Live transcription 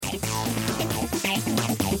Web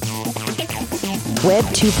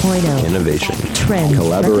 2.0. Innovation. Trend.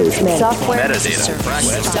 Collaboration. Software. Metadata.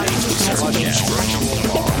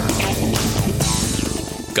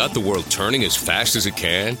 Got the world turning as fast as it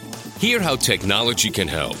can? Hear how technology can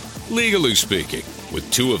help, legally speaking,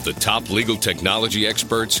 with two of the top legal technology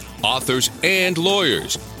experts, authors, and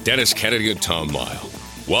lawyers, Dennis Kennedy and Tom Mile.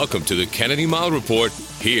 Welcome to the Kennedy Mile Report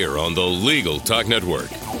here on the Legal Talk Network.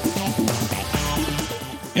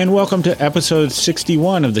 And welcome to episode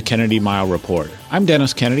 61 of the Kennedy Mile Report. I'm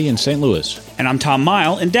Dennis Kennedy in St. Louis. And I'm Tom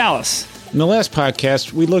Mile in Dallas. In the last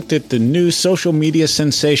podcast, we looked at the new social media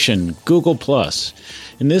sensation, Google+.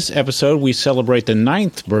 In this episode, we celebrate the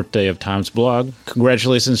 9th birthday of Tom's blog.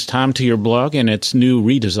 Congratulations, Tom, to your blog and its new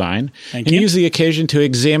redesign. Thank you. And use the occasion to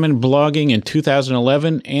examine blogging in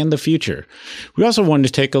 2011 and the future. We also wanted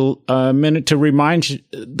to take a minute to remind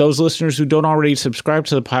those listeners who don't already subscribe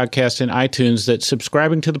to the podcast in iTunes that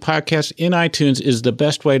subscribing to the podcast in iTunes is the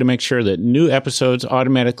best way to make sure that new episodes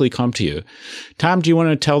automatically come to you. Tom, do you want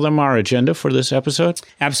to tell them our agenda for this episode?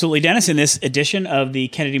 Absolutely, Dennis. In this edition of the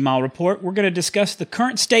Kennedy Mile Report, we're going to discuss the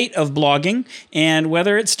current state of blogging and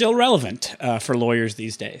whether it's still relevant for lawyers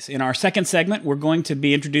these days. In our second segment, we're going to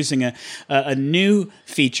be introducing a new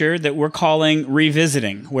feature that we're calling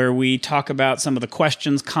Revisiting, where we talk about some of the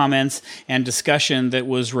questions, comments, and discussion that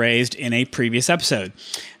was raised in a previous episode.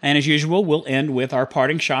 And as usual, we'll end with our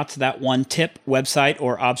parting shots, that one tip, website,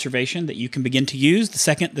 or observation that you can begin to use the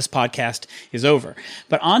second this podcast is over.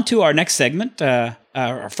 But on to our next segment.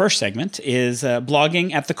 Our first segment is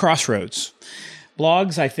blogging at the Crossroads.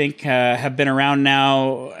 Blogs, I think, have been around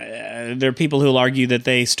now. There are people who will argue that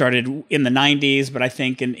they started in the 90s, but I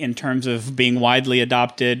think in terms of being widely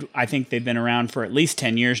adopted, I think they've been around for at least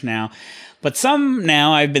 10 years now. But some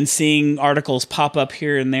now, I've been seeing articles pop up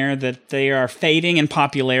here and there that they are fading in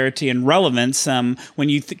popularity and relevance when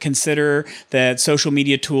you consider that social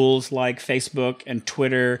media tools like Facebook and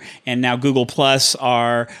Twitter and now Google Plus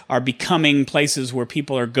are becoming places where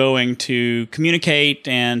people are going to communicate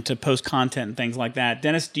and to post content and things like that.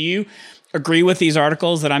 Dennis, do you agree with these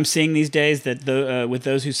articles that I'm seeing these days that with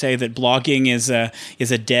those who say that blogging is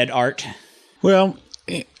a dead art? Well,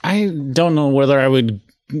 I don't know whether I would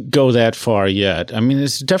go that far yet. I mean,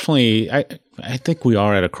 it's definitely, I think we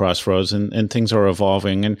are at a crossroads and things are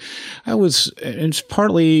evolving. And it's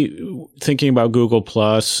partly thinking about Google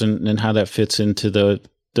Plus and how that fits into the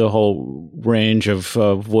whole range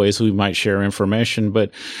of ways we might share information.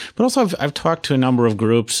 But also I've talked to a number of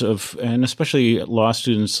groups and especially law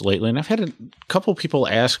students lately, and I've had a couple people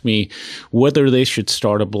ask me whether they should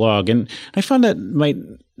start a blog. And I found that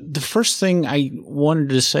the first thing I wanted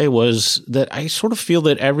to say was that I sort of feel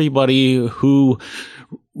that everybody who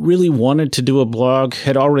really wanted to do a blog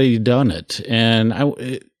had already done it. And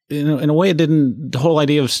in a way, the whole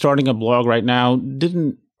idea of starting a blog right now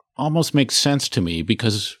didn't almost make sense to me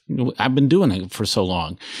because I've been doing it for so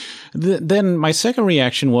long. Then my second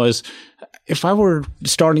reaction was, if I were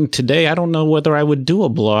starting today, I don't know whether I would do a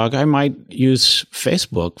blog. I might use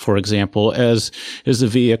Facebook, for example, as the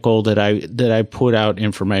vehicle that I put out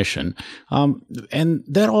information. And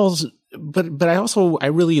that all. But I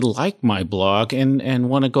really like my blog and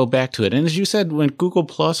want to go back to it. And as you said, when Google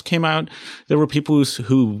Plus came out, there were people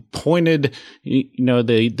who pointed, the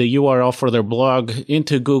URL for their blog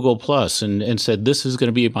into Google Plus and said, this is going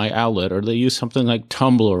to be my outlet, or they used something like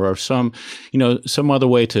Tumblr or some other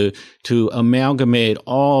way to amalgamate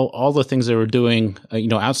all the things they were doing,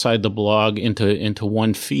 outside the blog into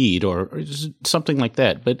one feed or something like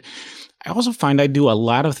that. But I also find I do a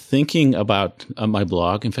lot of thinking about my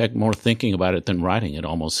blog. In fact, more thinking about it than writing, it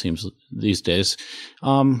almost seems these days.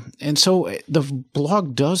 And so the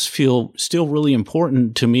blog does feel still really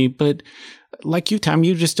important to me. But like you, Tom,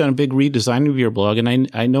 you've just done a big redesign of your blog. And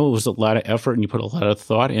I know it was a lot of effort and you put a lot of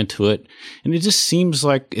thought into it. And it just seems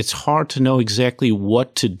like it's hard to know exactly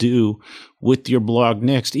what to do with your blog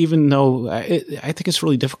next, even though I think it's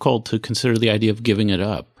really difficult to consider the idea of giving it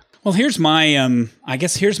up. Well, here's my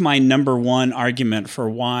here's my number one argument for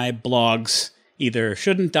why blogs either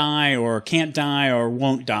shouldn't die or can't die or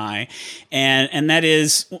won't die. And that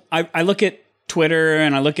is, I look at Twitter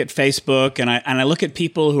and I look at Facebook and I look at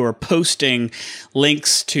people who are posting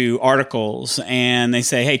links to articles and they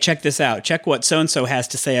say, hey, check this out. Check what so-and-so has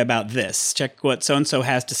to say about this. Check what so-and-so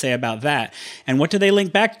has to say about that. And what do they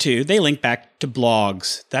link back to? They link back to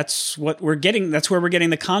blogs. That's what we're getting. That's where we're getting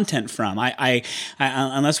the content from. I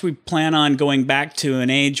unless we plan on going back to an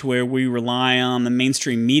age where we rely on the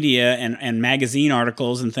mainstream media and magazine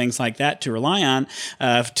articles and things like that to rely on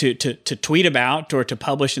to tweet about or to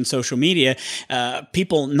publish in social media,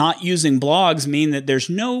 people not using blogs mean that there's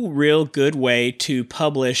no real good way to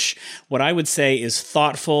publish what I would say is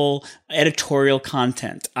thoughtful editorial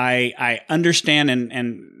content. I understand,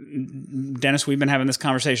 and Dennis, we've been having this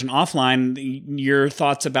conversation offline, your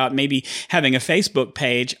thoughts about maybe having a Facebook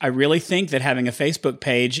page. I really think that having a Facebook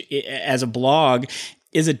page as a blog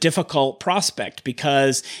is a difficult prospect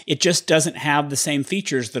because it just doesn't have the same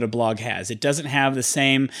features that a blog has. It doesn't have the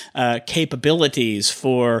same capabilities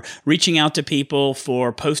for reaching out to people,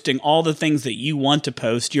 for posting all the things that you want to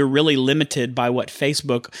post. You're really limited by what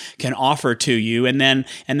Facebook can offer to you. And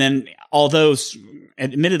then although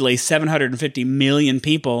admittedly 750 million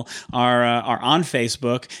people are on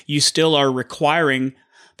Facebook, you still are requiring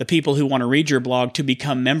the people who want to read your blog to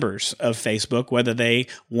become members of Facebook, whether they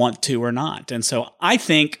want to or not. And so I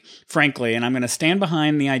think, frankly, and I'm going to stand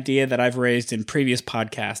behind the idea that I've raised in previous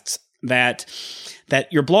podcasts, that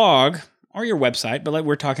your blog or your website, but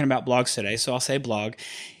we're talking about blogs today, so I'll say blog,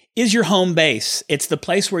 is your home base. It's the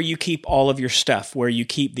place where you keep all of your stuff, where you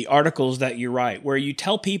keep the articles that you write, where you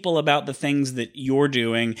tell people about the things that you're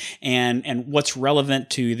doing and what's relevant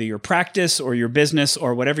to either your practice or your business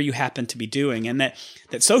or whatever you happen to be doing. And that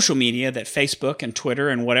social media, that Facebook and Twitter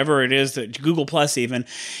and whatever it is, that Google Plus even,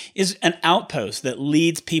 is an outpost that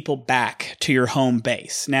leads people back to your home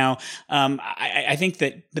base. Now, I think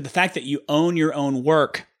that the fact that you own your own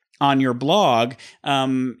work on your blog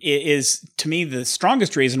is, to me, the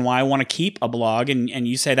strongest reason why I want to keep a blog. And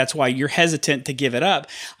you say that's why you're hesitant to give it up.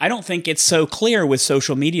 I don't think it's so clear with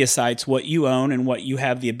social media sites what you own and what you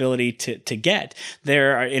have the ability to get.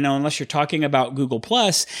 There are, unless you're talking about Google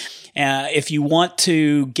Plus, if you want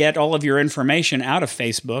to get all of your information out of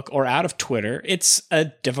Facebook or out of Twitter, it's a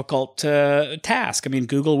difficult task. I mean,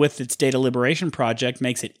 Google with its data liberation project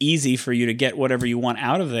makes it easy for you to get whatever you want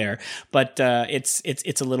out of there, but it's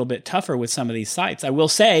a little bit tougher with some of these sites. I will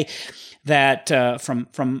say that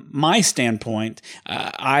from my standpoint,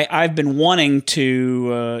 I've been wanting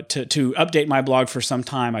to update my blog for some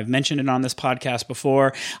time. I've mentioned it on this podcast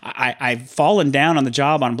before. I've fallen down on the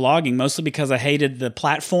job on blogging mostly because I hated the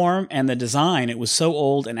platform and the design. It was so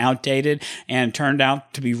old and outdated and turned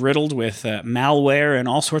out to be riddled with malware and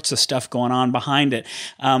all sorts of stuff going on behind it.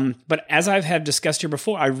 But as I have discussed here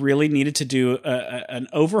before, I really needed to do an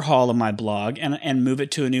overhaul of my blog and move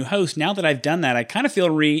it to a new host. Now that I've done that, I kind of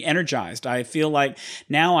feel re-energized. I feel like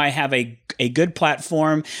now I have a good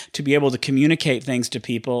platform to be able to communicate things to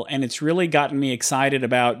people, and it's really gotten me excited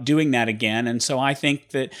about doing that again. And so I think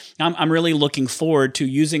that I'm really looking forward to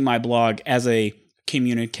using my blog as a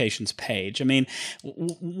communications page. I mean,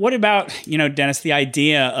 what about, Dennis, the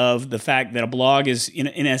idea of the fact that a blog is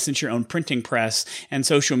in essence your own printing press, and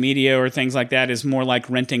social media or things like that is more like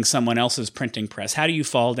renting someone else's printing press? How do you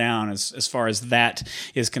fall down as far as that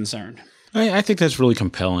is concerned? I think that's really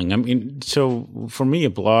compelling. I mean, so for me, a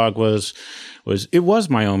blog was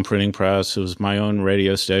my own printing press. It was my own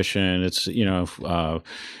radio station. It's,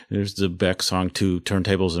 there's the Beck song, 2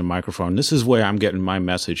 turntables and a microphone. This is where I'm getting my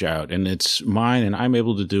message out, and it's mine, and I'm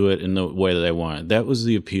able to do it in the way that I want. That was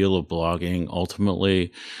the appeal of blogging.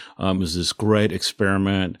 Ultimately, it was this great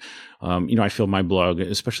experiment. I feel my blog,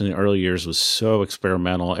 especially in the early years, was so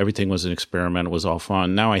experimental. Everything was an experiment. It was all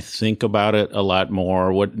fun. Now I think about it a lot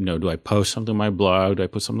more. Do I post something on my blog? Do I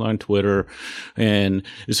put something on Twitter? And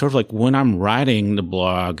it's sort of like when I'm writing the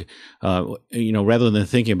blog, rather than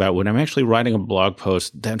thinking about when I'm actually writing a blog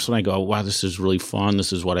post, that's when I go, wow, this is really fun.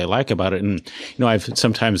 This is what I like about it. And, I've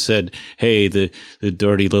sometimes said, hey, the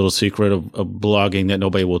dirty little secret of blogging that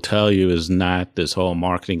nobody will tell you is not this whole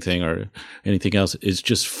marketing thing or anything else. It's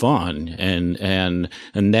just fun. And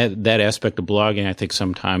that aspect of blogging, I think,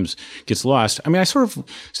 sometimes gets lost. I mean, I sort of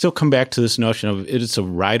still come back to this notion of it's a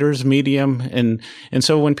writer's medium. And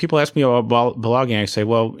so when people ask me about blogging, I say,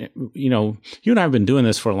 well, you and I have been doing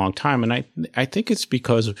this for a long time. And I think it's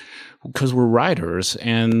because we're writers,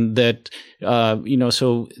 and that,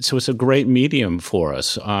 so it's a great medium for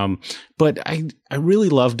us. But I really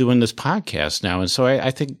love doing this podcast now. And so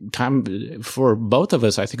I think time for both of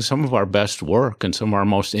us, I think some of our best work and some of our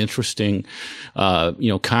most interesting,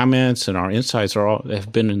 comments and our insights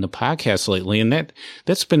have been in the podcast lately. And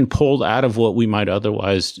that's been pulled out of what we might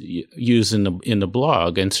otherwise use in the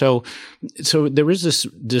blog. And so there is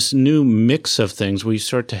this new mix of things where you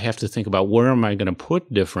start to have to think about where am I going to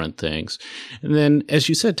put different things. And then, as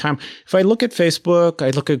you said, Tom, if I look at Facebook,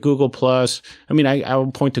 I look at Google Plus, I mean,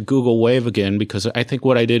 I'll point to Google way Wave again, because I think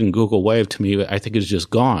what I did in Google Wave, to me, I think is just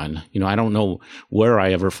gone. I don't know where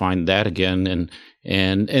I ever find that again.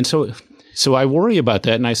 And so I worry about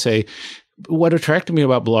that. And I say, what attracted me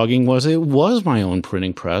about blogging was it was my own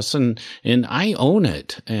printing press, and I own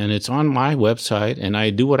it, and it's on my website, and I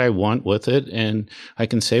do what I want with it, and I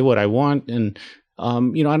can say what I want. And I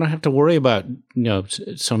don't have to worry about,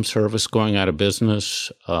 some service going out of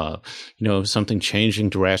business, something changing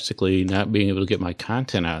drastically, not being able to get my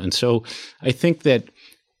content out. And so I think that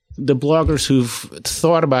the bloggers who've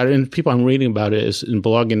thought about it, and people I'm reading about it, is in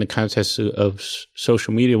blogging in the context of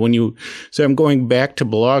social media. When you say I'm going back to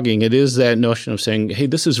blogging, it is that notion of saying, hey,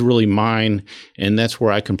 this is really mine, and that's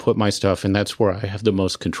where I can put my stuff, and that's where I have the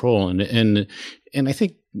most control. And I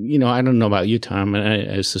think, I don't know about you, Tom,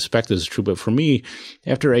 and I suspect this is true, but for me,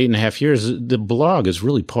 after 8.5 years, the blog is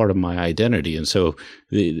really part of my identity. And so,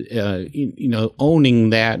 owning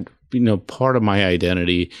that, part of my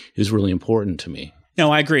identity is really important to me. No,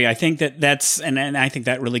 I agree. I think that's and I think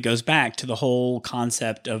that really goes back to the whole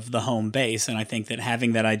concept of the home base. And I think that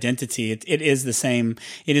having that identity, it is the same.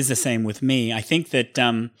 It is the same with me. I think that,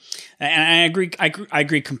 and I agree. I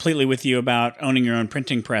agree completely with you about owning your own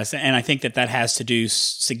printing press. And I think that has to do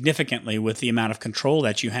significantly with the amount of control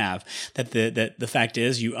that you have. That the fact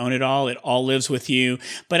is you own it all lives with you.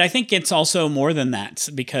 But I think it's also more than that,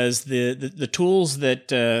 because the tools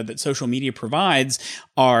that social media provides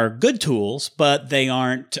are good tools, but they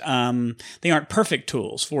aren't perfect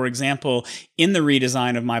tools. For example, in the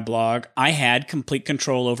redesign of my blog, I had complete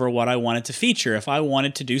control over what I wanted to feature. If I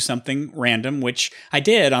wanted to do something random, which I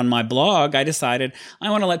did on my blog, I decided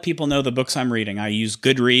I want to let people know the books I'm reading. I use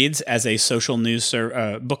Goodreads as a social news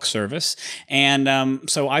book service, and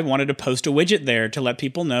so I wanted to post a widget there to let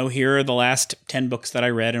people know, here are the last 10 books that I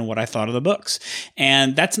read and what I thought of the books.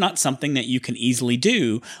 And that's not something that you can easily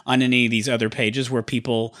do on any of these other pages where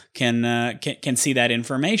people can see that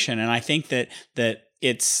information. And I think that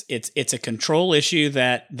it's a control issue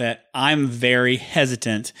that I'm very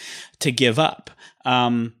hesitant to give up.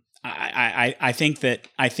 I think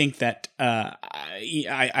that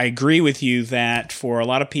I agree with you that for a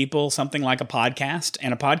lot of people, something like a podcast,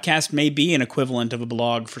 and a podcast may be an equivalent of a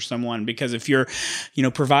blog for someone, because if you're,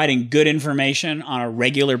 providing good information on a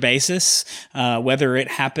regular basis, whether it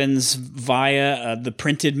happens via the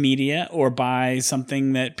printed media or by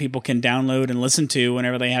something that people can download and listen to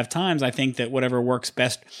whenever they have times, I think that whatever works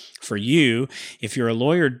best for you, if you're a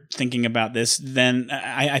lawyer thinking about this, then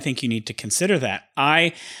I think you need to consider that.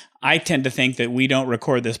 I tend to think that we don't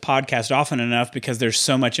record this podcast often enough because there's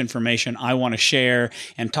so much information I want to share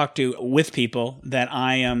and talk to with people that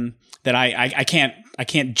I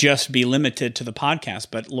can't just be limited to the podcast.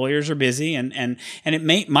 But lawyers are busy, and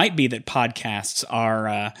it might be that podcasts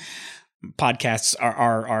are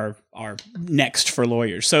next for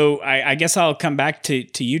lawyers. So I guess I'll come back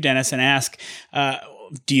to you, Dennis, and ask,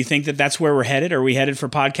 do you think that that's where we're headed? Are we headed for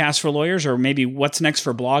podcasts for lawyers, or maybe what's next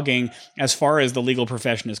for blogging as far as the legal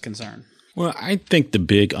profession is concerned? Well, I think the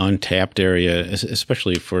big untapped area,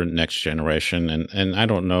 especially for next generation, and I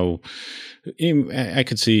don't know, I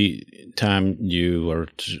could see, Tom, you or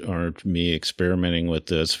me experimenting with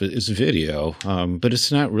this, is video, but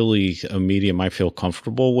it's not really a medium I feel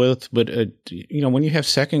comfortable with. But, when you have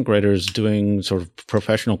second graders doing sort of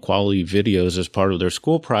professional quality videos as part of their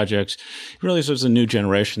school projects, you realize there's a new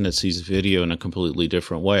generation that sees video in a completely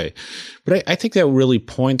different way. But I think that really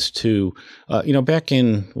points to, back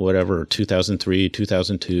in 2003,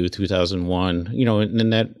 2002, 2001,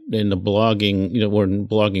 in the blogging, when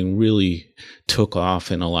blogging really took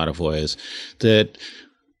off in a lot of ways, that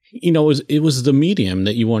it was the medium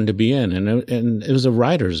that you wanted to be in, and it was a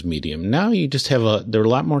writer's medium. Now you just have there are a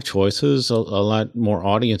lot more choices, a lot more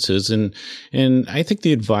audiences, and I think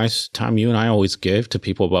the advice, Tom, you and I always gave to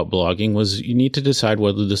people about blogging was you need to decide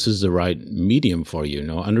whether this is the right medium for you.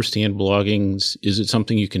 Understand blogging. Is it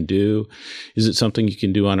something you can do? Is it something you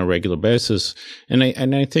can do on a regular basis? And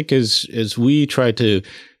I think as we try to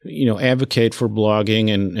advocate for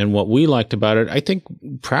blogging and what we liked about it, I think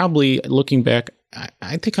probably looking back,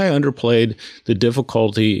 I think I underplayed the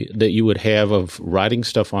difficulty that you would have of writing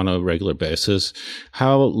stuff on a regular basis,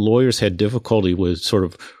 how lawyers had difficulty with sort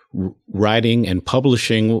of writing and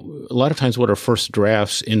publishing a lot of times what are first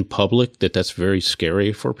drafts in public, that's very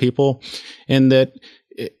scary for people, and that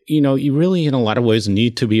you really in a lot of ways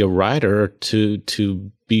need to be a writer to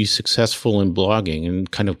be successful in blogging and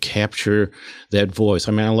kind of capture that voice.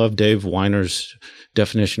 I mean, I love Dave Weiner's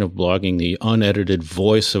definition of blogging, the unedited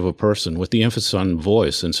voice of a person with the emphasis on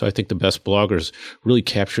voice. And so I think the best bloggers really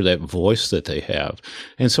capture that voice that they have.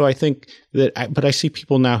 And so I think but I see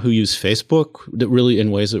people now who use Facebook that really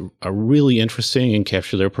in ways that are really interesting and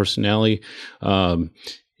capture their personality.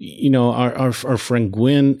 Our friend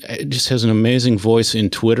Gwen just has an amazing voice in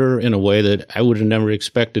Twitter in a way that I would have never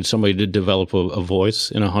expected somebody to develop a voice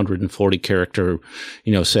in 140 character,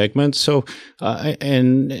 segments. So,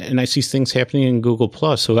 and I see things happening in Google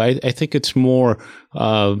Plus. So I think it's more,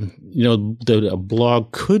 a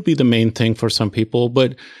blog could be the main thing for some people,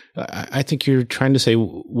 but I think you're trying to say,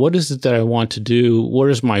 what is it that I want to do? What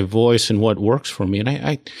is my voice and what works for me?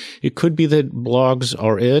 And it could be that blogs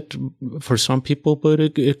are it for some people, but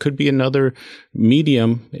it could be another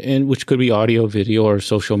medium, and which could be audio, video, or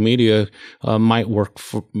social media, might work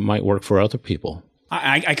for other people.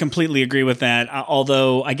 I completely agree with that.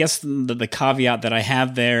 Although I guess the caveat that I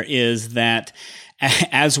have there is that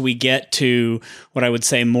as we get to what I would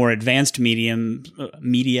say more advanced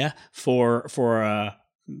media for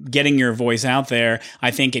getting your voice out there,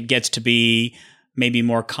 I think it gets to be maybe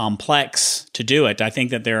more complex to do it. I think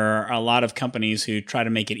that there are a lot of companies who try to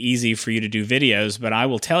make it easy for you to do videos, but I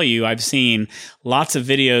will tell you, I've seen lots of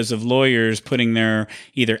videos of lawyers putting their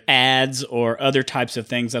either ads or other types of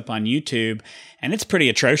things up on YouTube, and it's pretty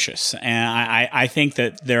atrocious. And I think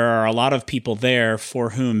that there are a lot of people there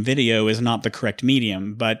for whom video is not the correct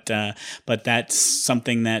medium, but that's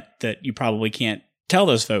something that you probably can't tell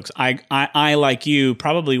those folks. I like you,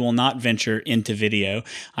 probably will not venture into video.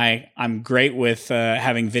 I'm great with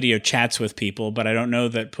having video chats with people, but I don't know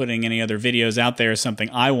that putting any other videos out there is something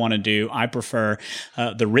I want to do. I prefer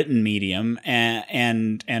the written medium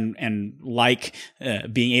and like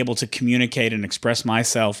being able to communicate and express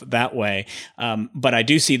myself that way. But I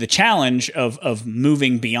do see the challenge of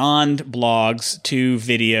moving beyond blogs to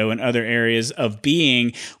video and other areas of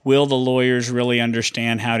being, will the lawyers really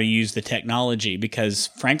understand how to use the technology? Because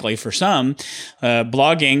frankly, for some,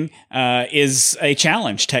 blogging is a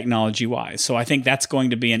challenge technology-wise. So I think that's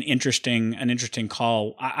going to be an interesting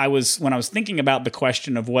call. When I was thinking about the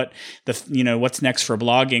question of what's next for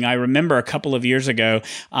blogging, I remember a couple of years ago,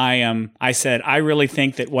 I said I really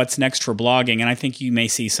think that what's next for blogging, and I think you may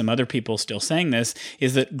see some other people still saying this,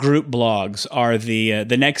 is that group blogs are the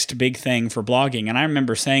next big thing for blogging. And I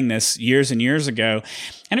remember saying this years and years ago,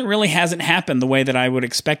 and it really hasn't happened the way that I would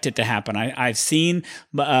expect it to happen. I've seen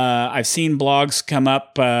blogs come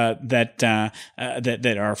up that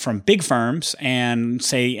are from big firms, and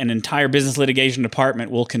say an entire business litigation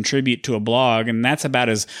department will contribute to a blog, and that's about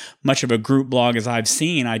as much of a group blog as I've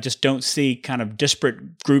seen. I just don't see kind of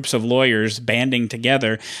disparate groups of lawyers banding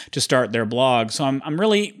together to start their blog. So I'm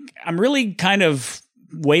really kind of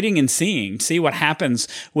waiting and see what happens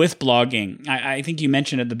with blogging. I think you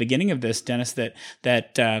mentioned at the beginning of this, Dennis, that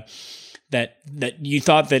you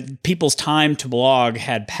thought that people's time to blog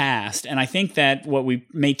had passed. And I think that what we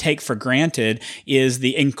may take for granted is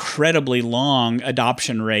the incredibly long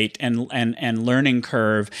adoption rate and learning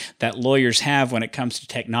curve that lawyers have when it comes to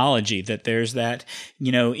technology, that there's that,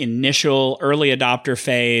 initial early adopter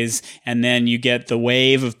phase, and then you get the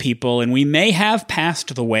wave of people, and we may have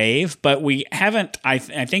passed the wave, but we haven't. I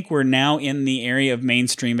think we're now in the area of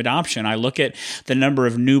mainstream adoption. I look at the number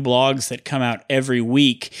of new blogs that come out every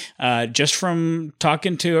week, just from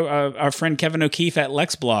talking to our friend Kevin O'Keefe at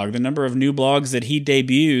LexBlog, the number of new blogs that he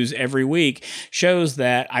debuts every week shows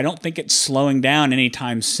that I don't think it's slowing down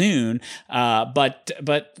anytime soon. But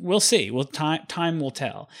we'll see. Time will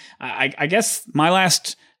tell. I guess my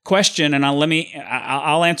last question, and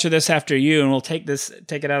I'll answer this after you, and we'll take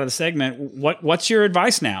it out of the segment. What's your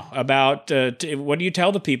advice now about what do you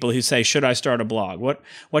tell the people who say, should I start a blog?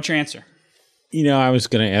 What's your answer? I was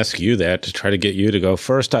going to ask you that to try to get you to go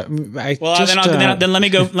first. Then let me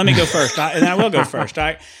go first. And I will go first.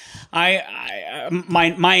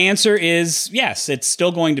 My answer is yes. It's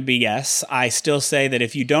still going to be yes. I still say that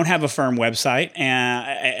if you don't have a firm website,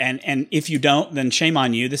 and if you don't, then shame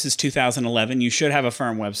on you. This is 2011. You should have a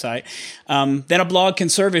firm website. Then a blog can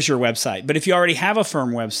serve as your website. But if you already have a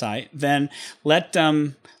firm website, then let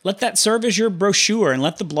that serve as your brochure, and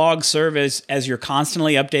let the blog serve as your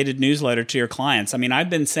constantly updated newsletter to your clients. I mean, I've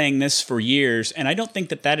been saying this for years, and I don't think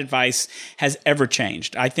that advice has ever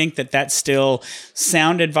changed. I think that that's still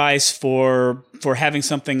sound advice for for having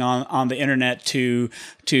something on the internet to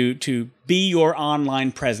be your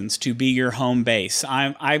online presence, to be your home base.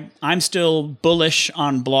 I'm still bullish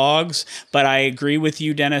on blogs, but I agree with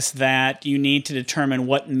you, Dennis, that you need to determine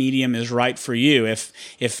what medium is right for you. If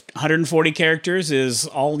 140 characters is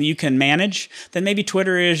all you can manage, then maybe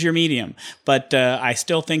Twitter is your medium. But I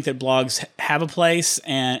still think that blogs have a place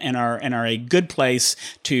and are a good place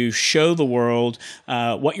to show the world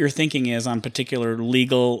what your thinking is on particular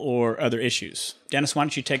legal or other issues. Dennis, why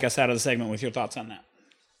don't you take us out of the segment with your thoughts on that?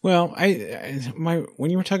 Well, when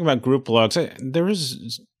you were talking about group blogs, there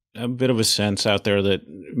is a bit of a sense out there that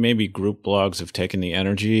maybe group blogs have taken the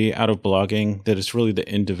energy out of blogging, that it's really the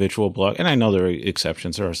individual blog. And I know there are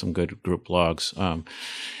exceptions. There are some good group blogs.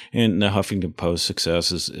 And the Huffington Post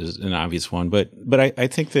success is an obvious one. But I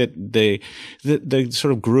think that the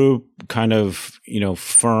sort of group kind of,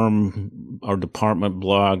 firm or department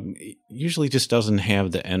blog usually just doesn't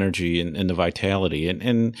have the energy and the vitality.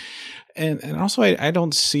 And also I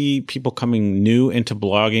don't see people coming new into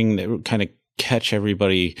blogging that kind of catch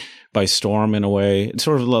everybody by storm in a way. It's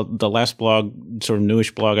sort of the last blog, sort of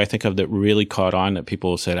newish blog I think of that really caught on that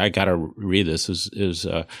people said, I got to read this is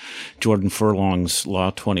Jordan Furlong's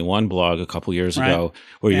Law 21 blog a couple years ago,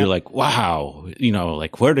 where you're like, wow,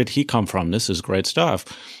 where did he come from? This is great stuff.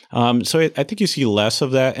 So I think you see less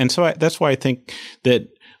of that. And so that's why I think that,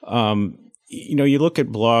 you look at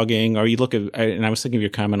blogging, or you look at, and I was thinking of your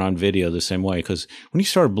comment on video the same way, because when you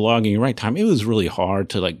started blogging, right, Tom, it was really hard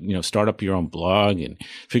to start up your own blog and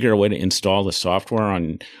figure out a way to install the software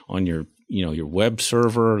on your, your web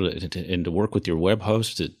server and to work with your web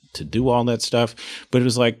host to do all that stuff. But it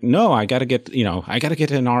was like, no, I got to get an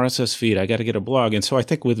RSS feed. I got to get a blog. And so I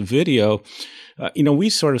think with video, we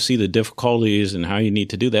sort of see the difficulties and how you need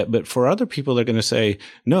to do that. But for other people, they're going to say,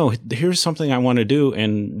 no, here's something I want to do.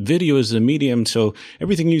 And video is the medium. So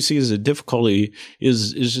everything you see as a difficulty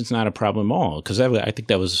is just not a problem at all. Because I think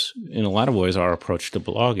that was, in a lot of ways, our approach to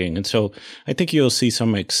blogging. And so I think you'll see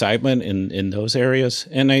some excitement in those areas.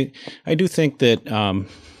 And I do think that,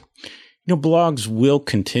 blogs will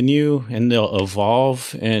continue and they'll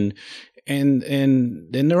evolve. And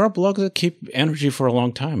there are blogs that keep energy for a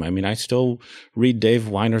long time. I mean, I still read Dave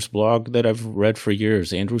Weiner's blog that I've read for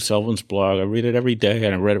years, Andrew Sullivan's blog. I read it every day,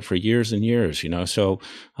 and I read it for years and years, So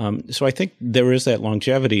I think there is that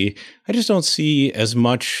longevity. I just don't see as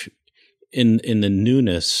much in the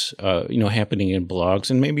newness, happening in blogs,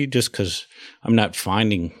 and maybe just because I'm not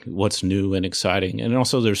finding what's new and exciting. And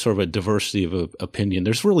also there's sort of a diversity of opinion.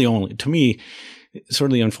 There's really only, to me,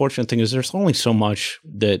 sort of the unfortunate thing is there's only so much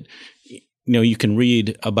that you can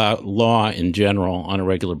read about law in general on a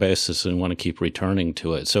regular basis and want to keep returning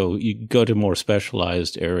to it. So you go to more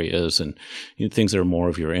specialized areas and things that are more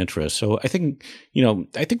of your interest. So I think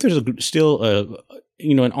there's still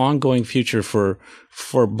an ongoing future for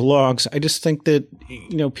blogs. I just think that,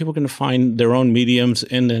 people are going to find their own mediums.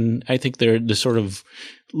 And then I think they're the sort of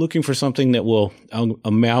looking for something that will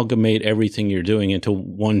amalgamate everything you're doing into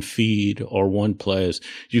one feed or one place.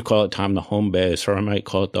 You call it, Tom, the home base, or I might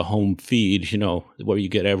call it the home feed, where you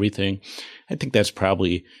get everything. I think that's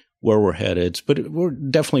probably where we're headed. But we're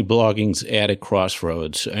definitely blogging's at a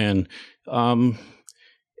crossroads. And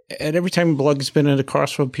at every time blogging's been at a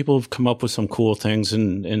crossroad, people have come up with some cool things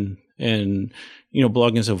and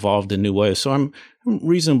blogging has evolved in new ways. So I'm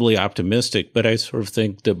reasonably optimistic, but I sort of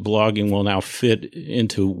think that blogging will now fit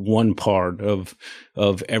into one part of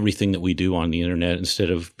everything that we do on the internet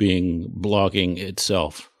instead of being blogging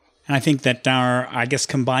itself. And I think that our,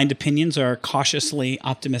 combined opinions are cautiously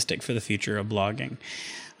optimistic for the future of blogging.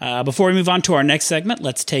 Before we move on to our next segment,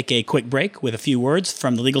 let's take a quick break with a few words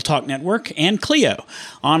from the Legal Talk Network and Clio,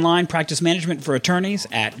 online practice management for attorneys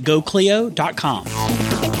at goclio.com.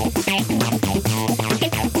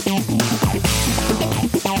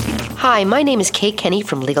 Hi, my name is Kate Kenny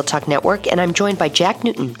from Legal Talk Network, and I'm joined by Jack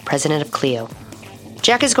Newton, president of Clio.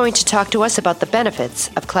 Jack is going to talk to us about the benefits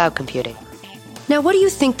of cloud computing. Now, what do you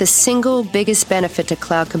think the single biggest benefit to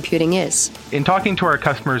cloud computing is? In talking to our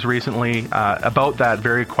customers recently about that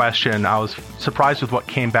very question, I was surprised with what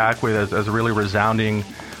came back with as a really resounding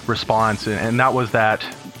response, and that was that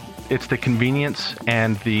it's the convenience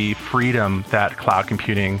and the freedom that cloud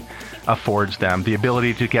computing affords them. The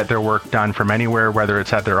ability to get their work done from anywhere, whether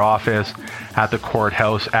it's at their office, at the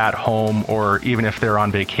courthouse, at home, or even if they're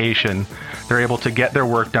on vacation, they're able to get their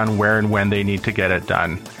work done where and when they need to get it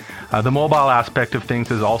done. The mobile aspect of things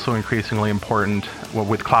is also increasingly important.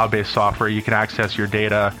 With cloud-based software, you can access your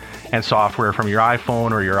data and software from your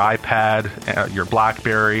iPhone or your iPad, your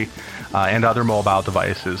BlackBerry, and other mobile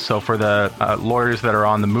devices. So for the lawyers that are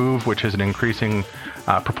on the move, which is an increasing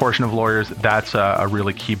proportion of lawyers, that's a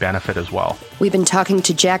really key benefit as well. We've been talking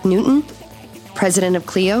to Jack Newton, president of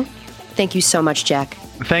Clio. Thank you so much, Jack.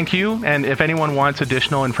 Thank you. And if anyone wants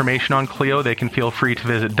additional information on Clio, they can feel free to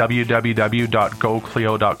visit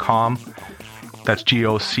www.goclio.com. That's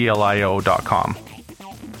GOCLIO.com.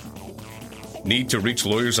 Need to reach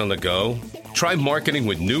lawyers on the go? Try marketing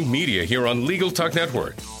with new media here on Legal Talk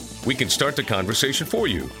Network. We can start the conversation for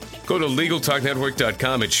you. Go to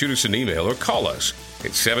LegalTalkNetwork.com and shoot us an email or call us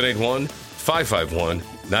at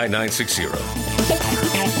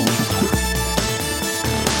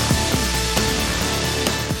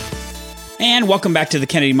 781-551-9960. And welcome back to the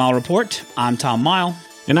Kennedy Mile Report. I'm Tom Mile.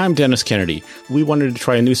 And I'm Dennis Kennedy. We wanted to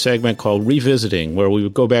try a new segment called Revisiting, where we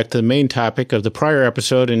would go back to the main topic of the prior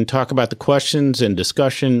episode and talk about the questions and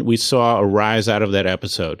discussion we saw arise out of that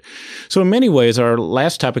episode. So in many ways, our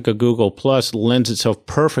last topic of Google Plus lends itself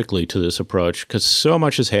perfectly to this approach because so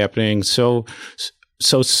much is happening so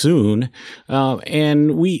soon,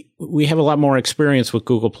 and we have a lot more experience with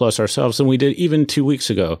Google Plus ourselves than we did even 2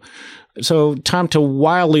 weeks ago. So, Tom, to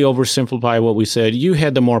wildly oversimplify what we said, you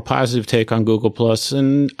had the more positive take on Google Plus,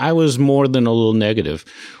 and I was more than a little negative.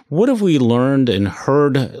 What have we learned and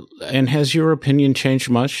heard, and has your opinion changed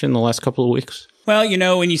much in the last couple of weeks? Well,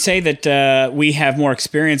 when you say that we have more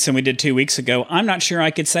experience than we did 2 weeks ago, I'm not sure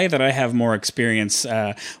I could say that I have more experience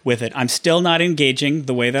with it. I'm still not engaging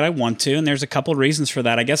the way that I want to, and there's a couple of reasons for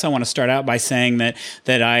that. I guess I want to start out by saying that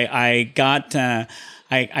I got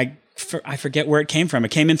I forget where it came from. It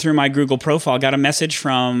came in through my Google profile. I got a message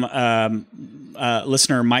from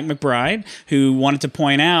listener Mike McBride, who wanted to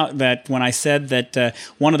point out that when I said that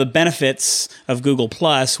one of the benefits of Google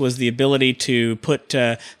Plus was the ability to put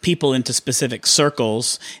people into specific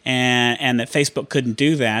circles, and that Facebook couldn't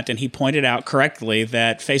do that. And he pointed out correctly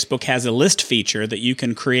that Facebook has a list feature that you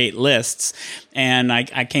can create lists. And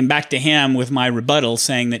I came back to him with my rebuttal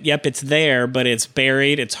saying that, yep, it's there, but it's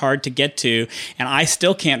buried. It's hard to get to. And I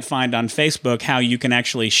still can't find on Facebook how you can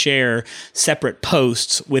actually share separate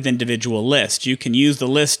posts with individual lists. You can use the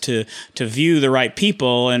list to view the right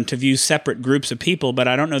people and to view separate groups of people, but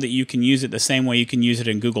I don't know that you can use it the same way you can use it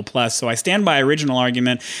in Google Plus. So I stand by original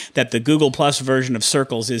argument that the Google Plus version of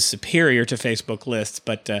Circles is superior to Facebook lists,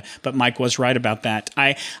 but Mike was right about that.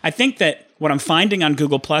 I think that what I'm finding on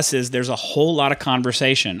Google Plus is there's a whole lot of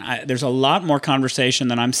conversation. There's a lot more conversation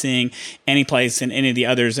than I'm seeing any place in any of the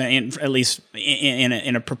others, at least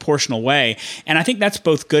in a proportional way. And I think that's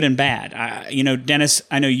both good and bad. Dennis,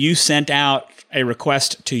 I know you sent out a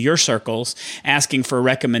request to your circles asking for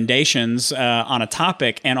recommendations on a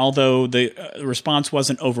topic, and although the response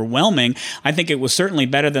wasn't overwhelming, I think it was certainly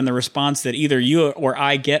better than the response that either you or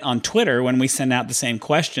I get on Twitter when we send out the same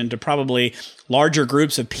question to probably larger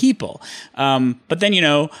groups of people. But then,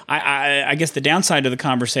 I guess the downside of the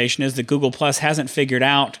conversation is that Google Plus hasn't figured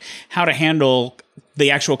out how to handle the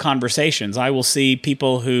actual conversations. I will see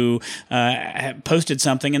people who have posted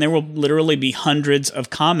something, and there will literally be hundreds of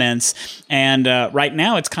comments. And right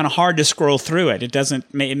now, it's kind of hard to scroll through it. It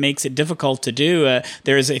makes it difficult to do.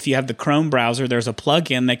 If you have the Chrome browser, there's a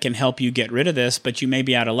plugin that can help you get rid of this, but you may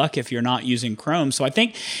be out of luck if you're not using Chrome. So I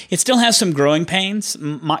think it still has some growing pains.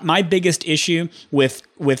 My biggest issue with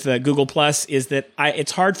Google Plus is that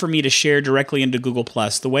it's hard for me to share directly into Google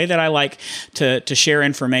Plus. The way that I like to share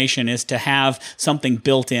information is to have something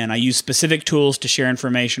built in. I use specific tools to share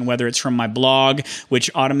information, whether it's from my blog, which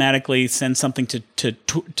automatically sends something to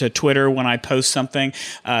Twitter when I post something.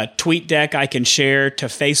 TweetDeck I can share to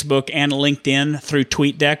Facebook and LinkedIn through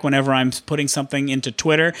TweetDeck whenever I'm putting something into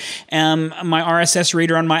Twitter. My RSS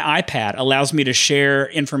reader on my iPad allows me to share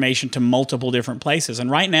information to multiple different places.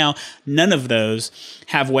 And right now, none of those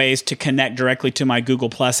have ways to connect directly to my Google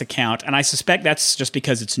Plus account. And I suspect that's just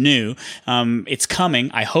because it's new. It's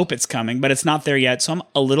coming. I hope it's coming, but it's not there yet. So I'm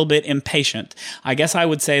a little bit impatient. I guess I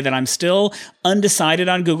would say that I'm still undecided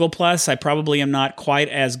on Google Plus. I probably am not quite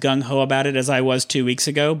as gung-ho about it as I was 2 weeks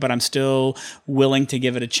ago, but I'm still willing to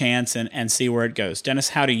give it a chance and see where it goes. Dennis,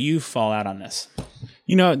 how do you fall out on this?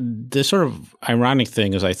 The sort of ironic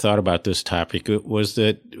thing as I thought about this topic was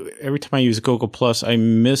that every time I use Google Plus, I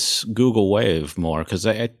miss Google Wave more because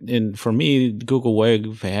for me, Google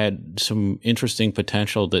Wave had some interesting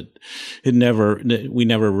potential that we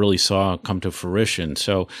never really saw come to fruition.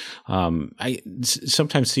 So I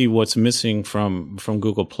sometimes see what's missing from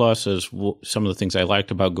Google Plus as some of the things I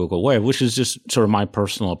liked about Google Wave, which is just sort of my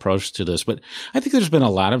personal approach to this. But I think there's been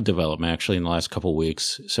a lot of development actually in the last couple of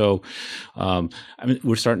weeks. So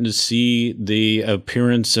we're starting to see the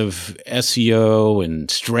appearance of SEO and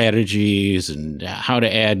strategies and how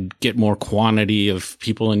to get more quantity of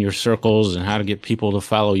people in your circles and how to get people to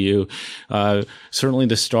follow you. Certainly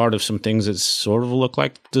the start of some things that sort of look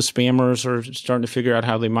like the spammers are starting to figure out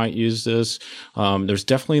how they might use this. There's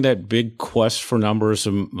definitely that big quest for numbers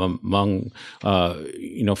among,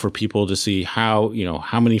 for people to see how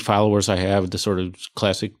many followers I have, the sort of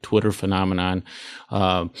classic Twitter phenomenon.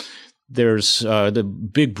 There's the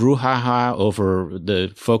big brouhaha over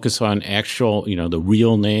the focus on actual, the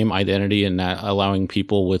real name identity and not allowing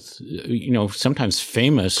people with, sometimes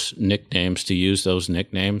famous nicknames to use those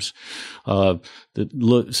nicknames. Starting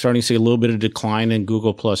to see a little bit of decline in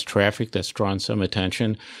Google Plus traffic that's drawn some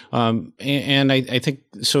attention. And I think,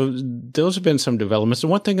 so those have been some developments. The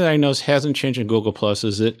one thing that I notice hasn't changed in Google Plus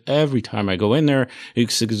is that every time I go in there,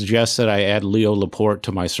 it suggests that I add Leo Laporte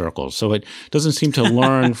to my circles. So it doesn't seem to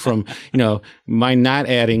learn from, my not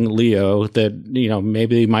adding Leo that,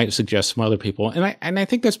 maybe they might suggest some other people. And I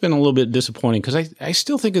think that's been a little bit disappointing because I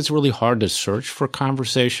still think it's really hard to search for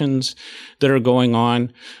conversations that are going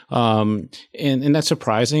on. And that's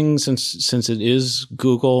surprising since it is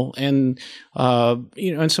Google and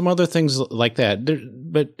some other things like that.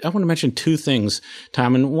 But I want to mention two things,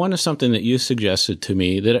 Tom, and one is something that you suggested to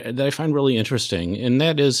me that I find really interesting, and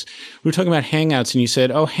that is we were talking about Hangouts, and you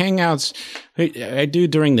said, "Oh, Hangouts, I do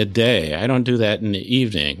during the day. I don't do that in the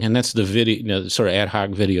evening," and that's the video, sort of ad hoc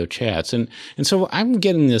video chats, and so I'm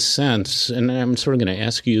getting this sense, and I'm sort of going to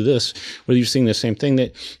ask you this, whether you're seeing the same thing,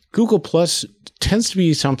 that Google Plus tends to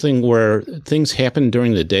be something where things happen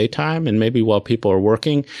during the daytime and maybe while people are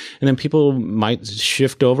working, and then people might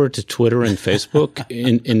shift over to Twitter and Facebook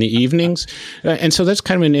in the evenings. And so that's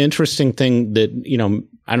kind of an interesting thing that,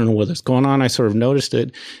 I don't know what's going on. I sort of noticed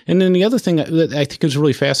it. And then the other thing that I think is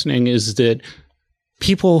really fascinating is that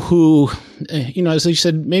people who, as you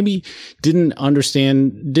said, maybe didn't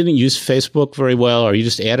use Facebook very well, or you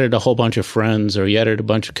just added a whole bunch of friends, or you added a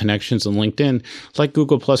bunch of connections on LinkedIn, like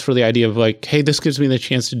Google Plus for the idea of like, hey, this gives me the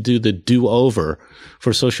chance to do the do-over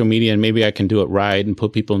for social media, and maybe I can do it right and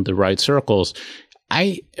put people in the right circles.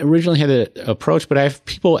 I originally had an approach, but I have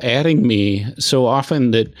people adding me so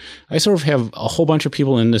often that I sort of have a whole bunch of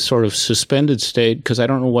people in this sort of suspended state because I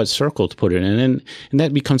don't know what circle to put it in. And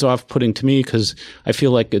that becomes off-putting to me because I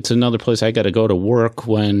feel like it's another place I got to go to work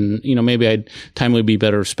when, maybe time would be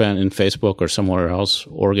better spent in Facebook or somewhere else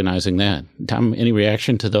organizing that. Tom, any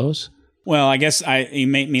reaction to those? Well, I guess you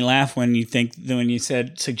made me laugh when you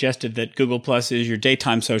suggested that Google Plus is your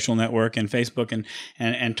daytime social network and Facebook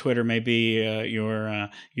and Twitter may be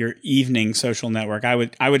your evening social network. I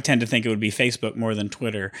would tend to think it would be Facebook more than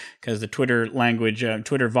Twitter because the Twitter language,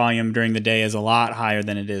 Twitter volume during the day is a lot higher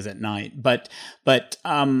than it is at night. But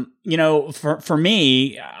for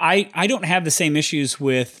me, I don't have the same issues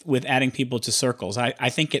with adding people to circles. I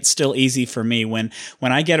think it's still easy for me when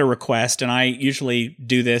I get a request, and I usually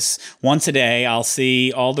do this once a day. I'll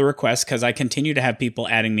see all the requests because I continue to have people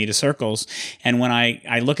adding me to circles. And when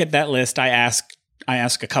I look at that list, I ask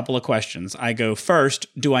a couple of questions. I go, first,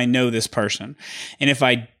 do I know this person? And if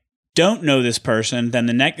I don't know this person,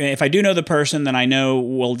 then if I do know the person, then I know,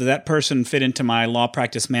 well, does that person fit into my law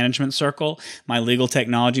practice management circle, my legal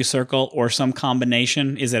technology circle, or some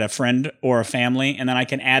combination? Is it a friend or a family? And then I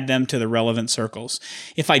can add them to the relevant circles.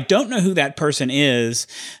 If I don't know who that person is,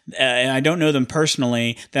 and I don't know them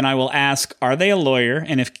personally, then I will ask, are they a lawyer?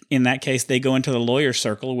 And if in that case, they go into the lawyer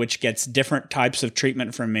circle, which gets different types of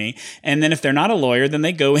treatment from me. And then if they're not a lawyer, then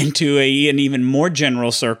they go into an even more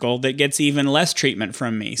general circle that gets even less treatment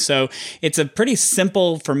from me. So it's a pretty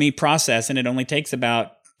simple, for me, process, and it only takes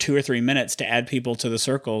about 2 or 3 minutes to add people to the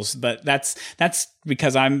circles. But that's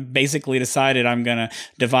because I'm basically decided I'm going to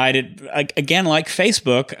divide it again, like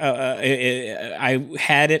Facebook. I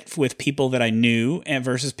had it with people that I knew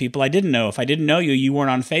versus people I didn't know. If I didn't know you, you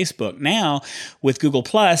weren't on Facebook. Now with Google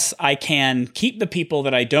Plus, I can keep the people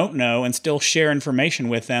that I don't know and still share information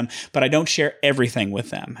with them, but I don't share everything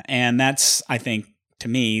with them. And that's, I think, to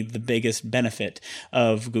me, the biggest benefit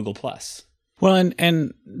of Google Plus. Well,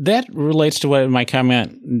 and that relates to what my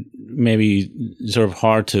comment, maybe sort of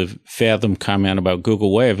hard to fathom comment about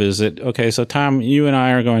Google Wave is that, okay, so Tom, you and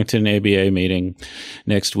I are going to an ABA meeting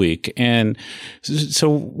next week. And so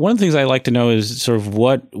one of the things I like to know is sort of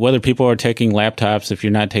whether people are taking laptops, if you're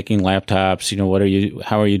not taking laptops,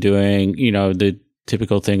 how are you doing?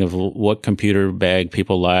 typical thing of what computer bag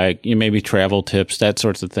people like, maybe travel tips, that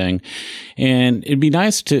sorts of thing. And it'd be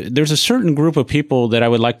nice there's a certain group of people that I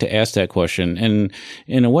would like to ask that question. And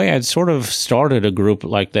in a way, I'd sort of started a group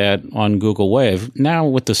like that on Google Wave. Now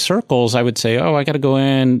with the circles, I would say, I got to go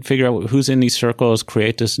in, figure out who's in these circles,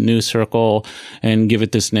 create this new circle and give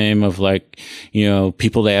it this name of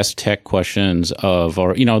people to ask tech questions of,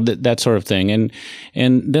 or, that sort of thing.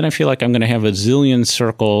 And then I feel like I'm going to have a zillion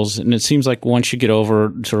circles. And it seems like once you get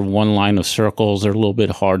over sort of one line of circles, they're a little bit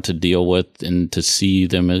hard to deal with and to see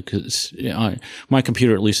them. Because my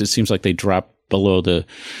computer, at least, it seems like they drop below the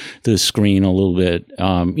screen a little bit.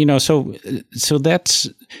 So that's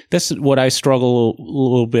what I struggle a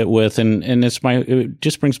little bit with. And it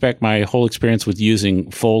just brings back my whole experience with using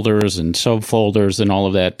folders and subfolders and all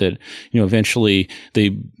of that, eventually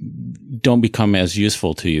they don't become as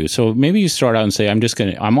useful to you. So maybe you start out and say,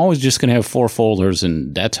 I'm always just going to have 4 folders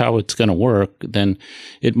and that's how it's going to work. Then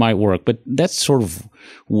it might work. But that's sort of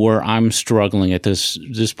where I'm struggling at this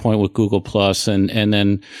point with Google Plus, and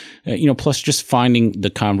then plus just finding the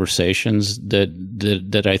conversations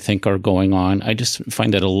that I think are going on. I just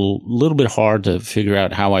find that a little bit hard to figure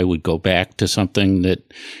out how I would go back to something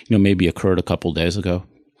that maybe occurred a couple days ago.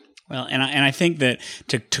 Well, and I think that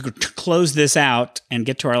to close this out and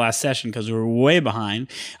get to our last session, because we're way behind,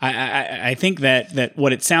 I think that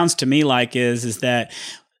what it sounds to me like is that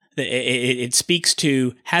it speaks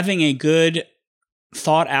to having a good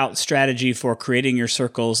thought out strategy for creating your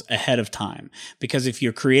circles ahead of time. Because if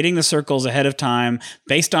you're creating the circles ahead of time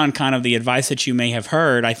based on kind of the advice that you may have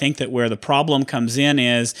heard, I think that where the problem comes in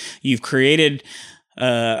is you've created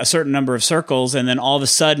a certain number of circles, and then all of a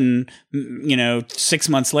sudden, 6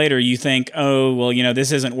 months later, you think,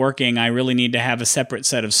 this isn't working. I really need to have a separate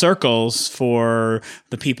set of circles for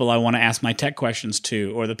the people I want to ask my tech questions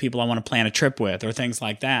to, or the people I want to plan a trip with, or things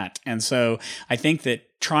like that. And so I think that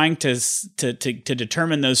trying to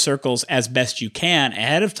determine those circles as best you can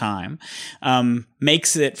ahead of time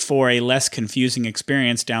makes it for a less confusing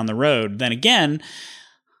experience down the road. Then again,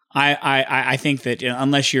 I think that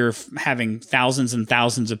unless you're having thousands and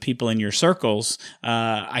thousands of people in your circles,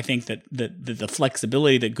 I think that the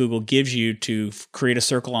flexibility that Google gives you to create a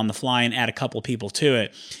circle on the fly and add a couple people to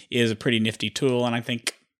it is a pretty nifty tool. And I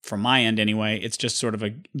think from my end anyway, it's just sort of a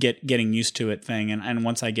getting used to it thing. And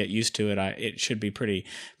once I get used to it, it should be pretty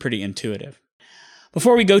intuitive.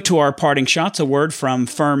 Before we go to our parting shots, a word from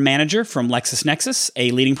Firm Manager from LexisNexis,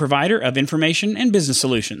 a leading provider of information and business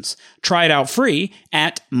solutions. Try it out free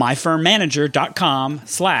at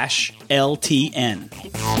myfirmmanager.com/LTN.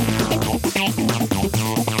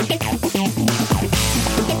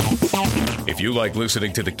 If you like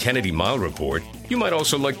listening to the Kennedy Mile Report, you might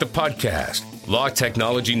also like the podcast, Law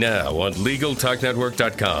Technology Now, on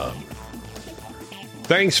LegalTalkNetwork.com.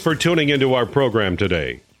 Thanks for tuning into our program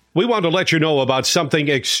today. We want to let you know about something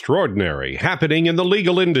extraordinary happening in the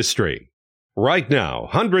legal industry. Right now,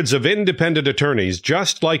 hundreds of independent attorneys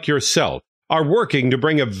just like yourself are working to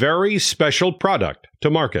bring a very special product to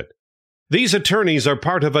market. These attorneys are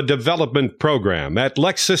part of a development program at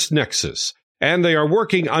LexisNexis, and they are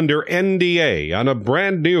working under NDA on a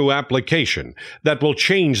brand new application that will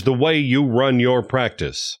change the way you run your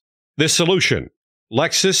practice. This solution,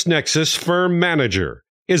 LexisNexis Firm Manager,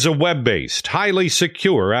 is a web-based, highly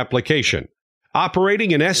secure application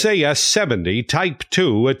operating in SAS 70 Type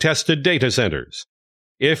 2 attested data centers.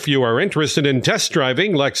 If you are interested in test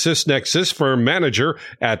driving LexisNexis Firm Manager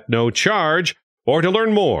at no charge, or to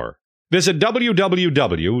learn more, visit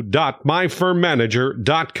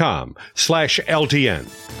www.myfirmmanager.com/LTN.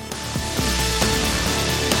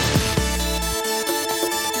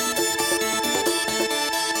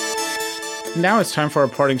 Now it's time for our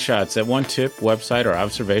parting shots. That one tip, website, or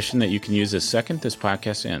observation that you can use the second this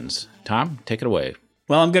podcast ends. Tom, take it away.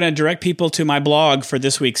 Well, I'm going to direct people to my blog for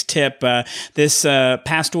this week's tip. This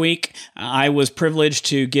past week, I was privileged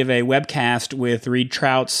to give a webcast with Reed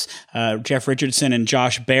Trouts, Jeff Richardson, and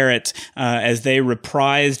Josh Barrett as they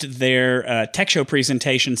reprised their tech show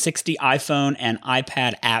presentation, 60 iPhone and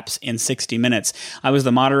iPad apps in 60 minutes. I was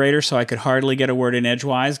the moderator, so I could hardly get a word in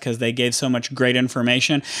edgewise because they gave so much great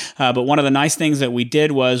information. But one of the nice things that we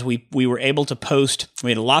did was we were able to post,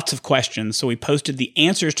 we had lots of questions, so we posted the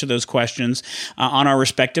answers to those questions on our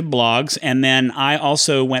respective blogs, and then I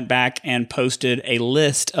also went back and posted a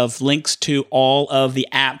list of links to all of the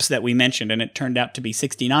apps that we mentioned, and it turned out to be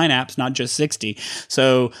 69 apps, not just 60.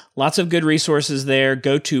 So lots of good resources there.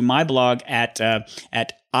 Go to my blog at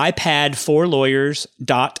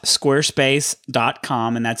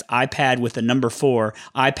iPad4lawyers.squarespace.com, and that's iPad with the number 4,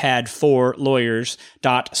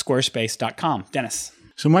 iPad4lawyers.squarespace.com. Dennis.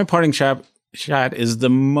 So my parting shot shot is the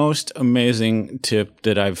most amazing tip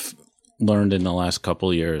that I've learned in the last couple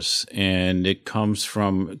of years. And it comes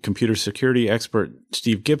from computer security expert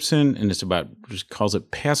Steve Gibson, and it's about, he calls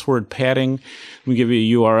it password padding. Let me give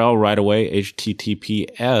you a URL right away,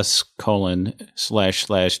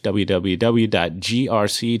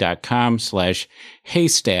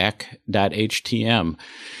 https://www.grc.com/haystack.htm.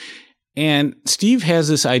 And Steve has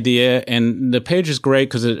this idea, and the page is great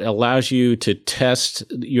because it allows you to test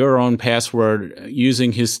your own password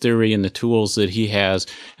using his theory and the tools that he has,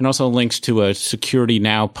 and also links to a Security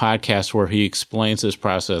Now podcast where he explains this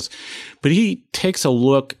process. But he takes a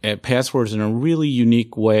look at passwords in a really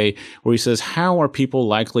unique way where he says, how are people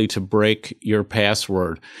likely to break your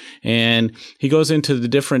password? And he goes into the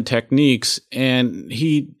different techniques, and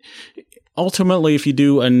ultimately, if you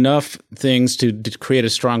do enough things to create a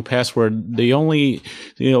strong password, the only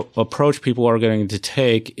approach people are going to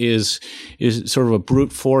take is sort of a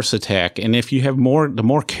brute force attack. And if you have the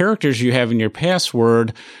more characters you have in your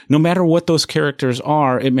password, no matter what those characters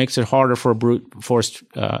are, it makes it harder for a brute force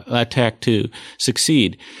attack to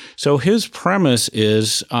succeed. So his premise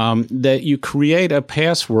is that you create a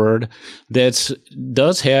password that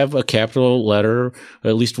does have a capital letter, or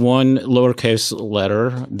at least one lowercase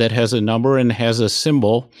letter that has a number and has a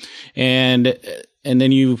symbol, and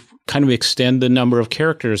then you kind of extend the number of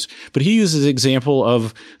characters. But he uses the example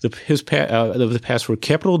of the password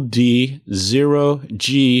capital D,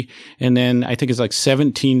 0G, and then I think it's like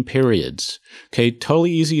 17 periods. Okay,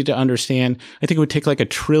 totally easy to understand. I think it would take like 1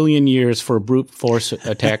 trillion years for a brute force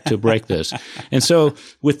attack to break this. And so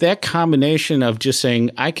with that combination of just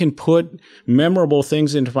saying, I can put memorable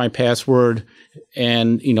things into my password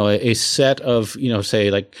and, a set of,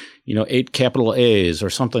 say like, 8 capital A's or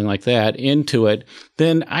something like that into it,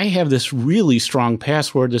 then I have this really strong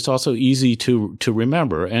password that's also easy to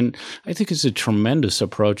remember. And I think it's a tremendous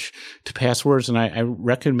approach to passwords. And I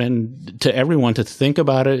recommend to everyone to think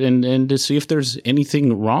about it and to see if there's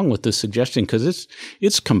anything wrong with this suggestion, because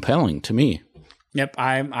it's compelling to me. Yep,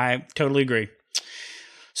 I totally agree.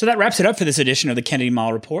 So that wraps it up for this edition of the Kennedy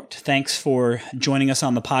Mall Report. Thanks for joining us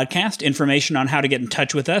on the podcast. Information on how to get in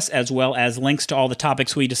touch with us, as well as links to all the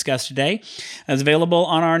topics we discussed today, is available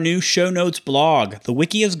on our new show notes blog. The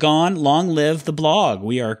wiki is gone. Long live the blog.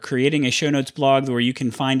 We are creating a show notes blog where you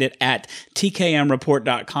can find it at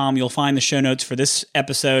tkmreport.com. You'll find the show notes for this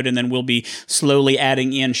episode, and then we'll be slowly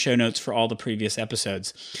adding in show notes for all the previous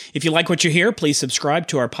episodes. If you like what you hear, please subscribe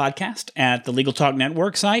to our podcast at the Legal Talk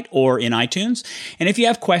Network site or in iTunes. And if you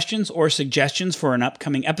have questions or suggestions for an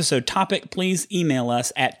upcoming episode topic, please email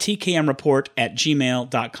us at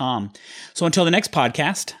tkmreport@gmail.com. So until the next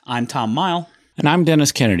podcast, I'm Tom Mile. And I'm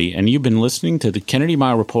Dennis Kennedy, and you've been listening to the Kennedy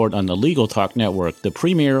Mile Report on the Legal Talk Network, the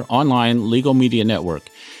premier online legal media network.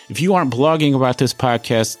 If you aren't blogging about this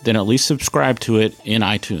podcast, then at least subscribe to it in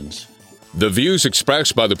iTunes. The views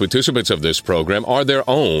expressed by the participants of this program are their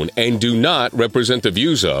own and do not represent the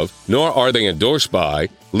views of, nor are they endorsed by,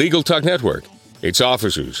 Legal Talk Network, its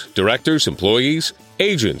officers, directors, employees,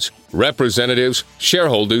 agents, representatives,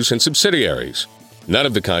 shareholders, and subsidiaries. None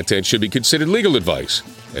of the content should be considered legal advice.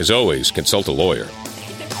 As always, consult a lawyer.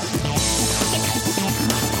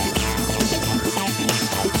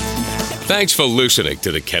 Thanks for listening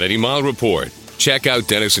to the Kennedy Mile Report. Check out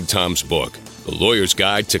Dennis and Tom's book, The Lawyer's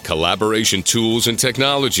Guide to Collaboration Tools and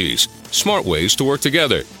Technologies, Smart Ways to Work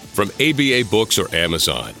Together, from ABA Books or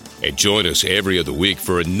Amazon. And join us every other week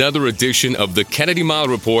for another edition of the Kennedy Mile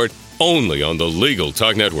Report, only on the Legal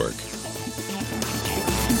Talk Network.